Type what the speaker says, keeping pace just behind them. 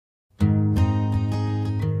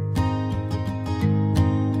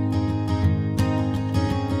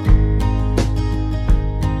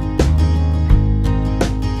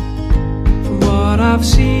I've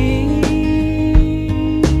seen.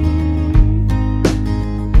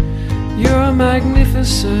 You're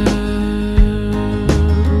magnificent.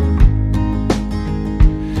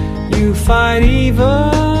 You fight evil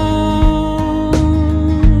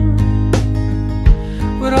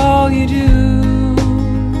with all you do.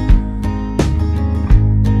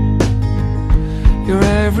 Your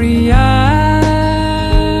every act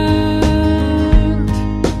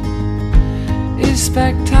is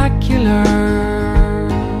spectacular.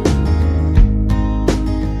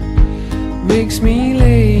 Makes me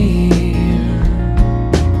lay here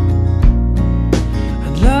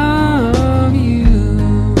and love you.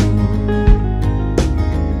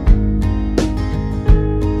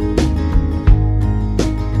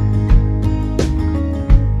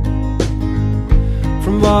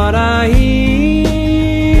 From what I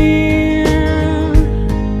hear,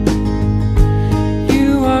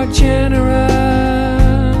 you are generous.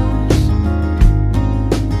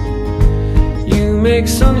 You make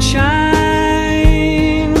sunshine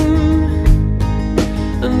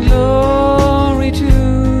and glory too.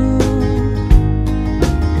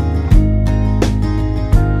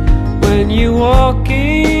 When you walk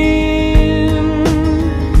in,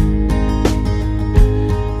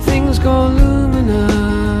 things go luminous.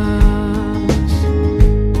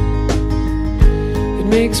 It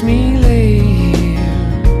makes me lay here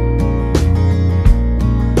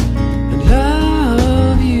and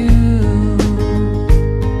love you.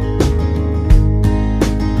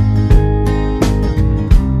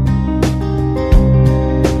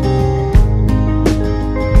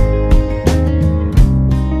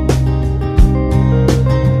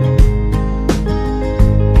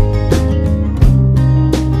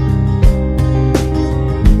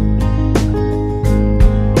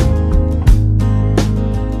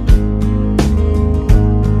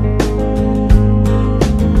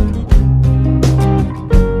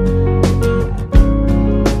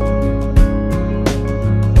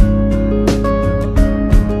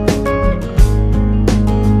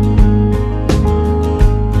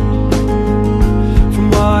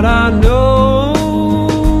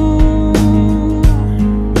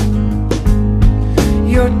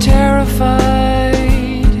 You're terrified.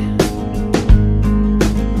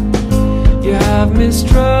 You have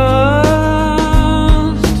mistrust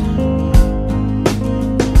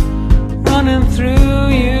running through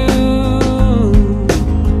you.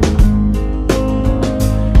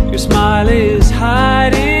 Your smile is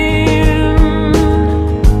hiding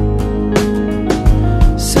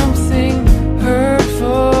something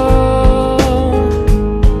hurtful.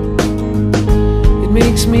 It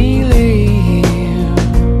makes me lay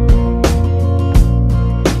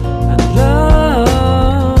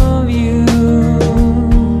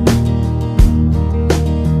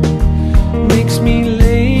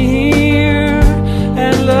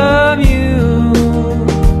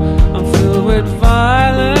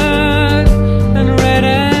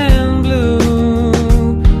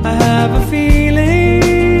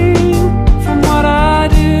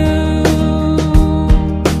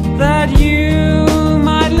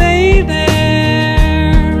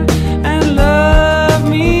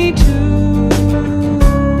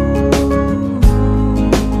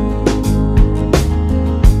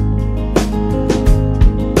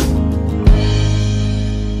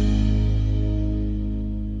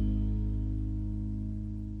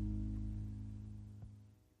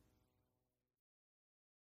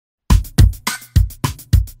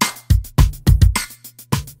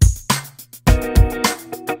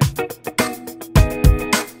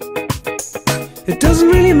It doesn't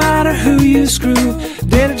really matter who you screw,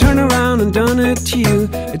 they'd have turned around and done it to you.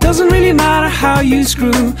 It doesn't really matter how you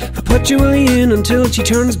screw, put your willy in until she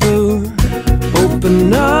turns blue.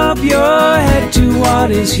 Open up your head to what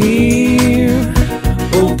is here.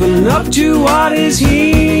 Open up to what is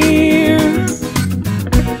here.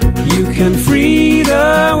 You can free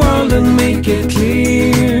the world and make it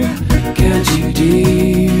clear, can't you,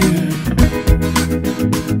 dear?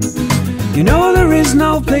 You know there is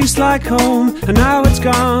no place like home, and now it's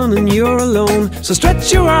gone and you're alone. So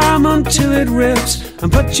stretch your arm until it rips,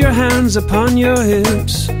 and put your hands upon your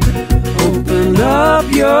hips. Open up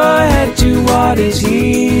your head to what is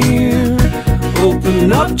here.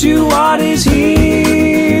 Open up to what is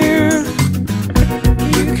here.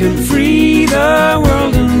 You can free the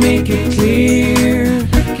world and make it clear,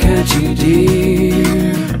 can't you,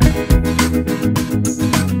 dear?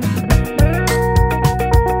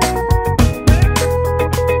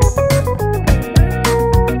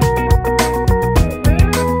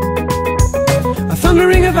 A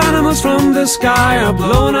thundering of animals cannons from the sky are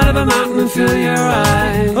blown out of a mountain and fill your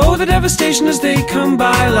eye. Oh, the devastation as they come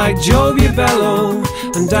by, like Job you bellow,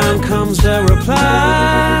 and down comes the reply.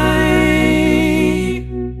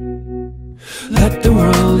 Let the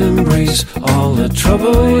world embrace all the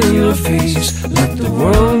trouble in your face. Let the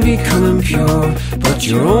world become impure, but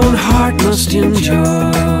your own heart must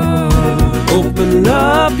endure. Open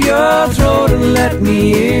up your throat and let me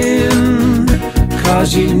in,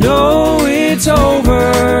 'cause you know it's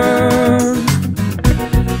over,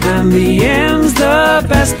 and the end's the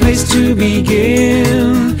best place to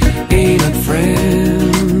begin. Ain't it,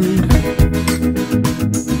 friend?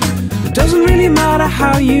 It doesn't really matter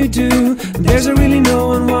how you do, there's really no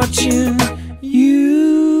one watching you.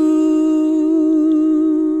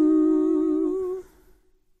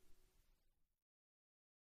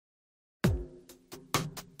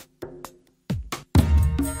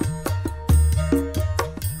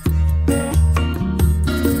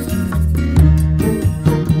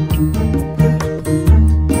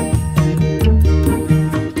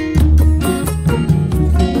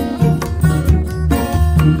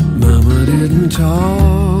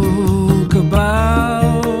 Talk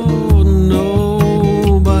about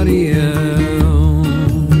nobody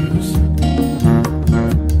else.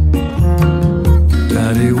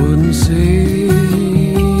 Daddy wouldn't say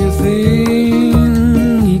a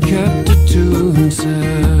thing, he kept it to himself.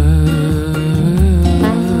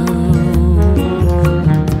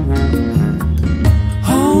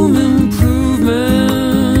 Home improvement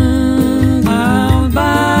out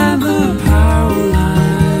by the power line.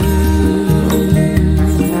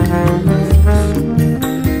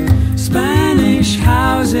 Spanish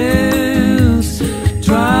houses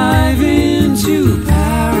drive into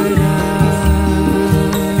paradise.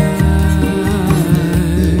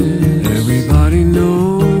 Everybody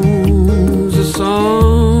knows a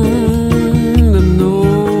song that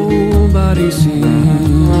nobody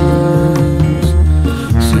sings.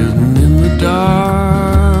 Sitting in the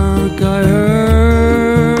dark, I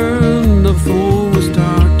heard the phone was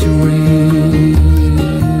start to ring.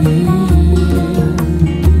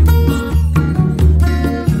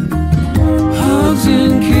 Hugs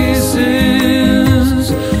and kisses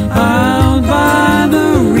out by the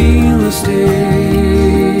real estate.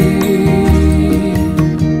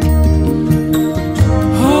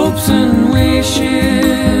 Hopes and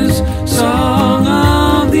wishes, song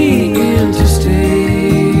of the interstate.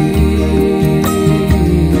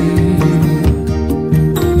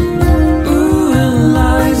 Ooh,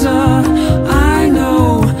 Eliza, I know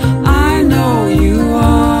you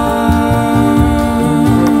are.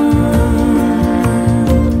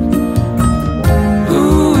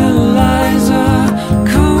 Ooh, Eliza,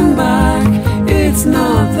 come back, it's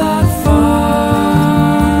not that far.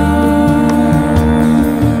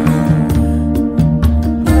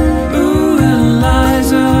 Ooh,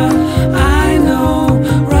 Eliza, I know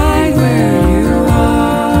right where you are.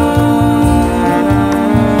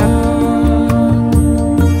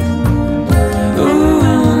 Ooh,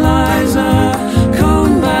 Eliza,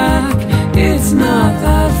 come back, it's not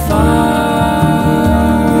that far.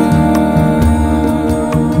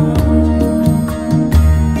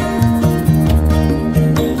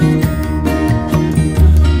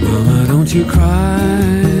 Mama, don't you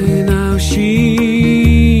cry, now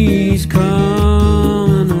she's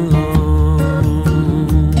coming along.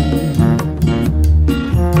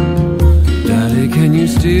 Daddy, can you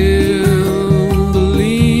still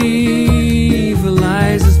believe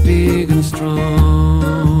Eliza's big and strong?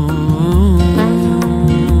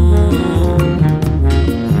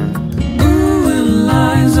 Ooh,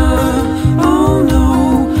 Eliza, oh no,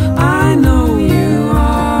 I know you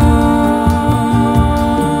are.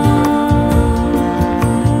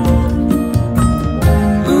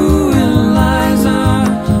 Ooh, Eliza,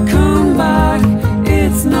 come back,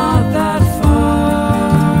 it's not that far.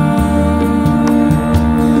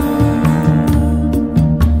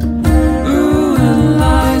 Ooh,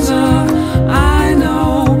 Eliza, I know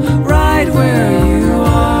right where you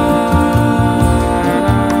are.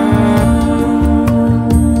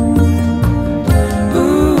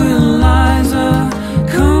 Ooh, Eliza,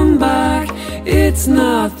 come back, it's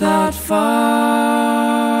not that far.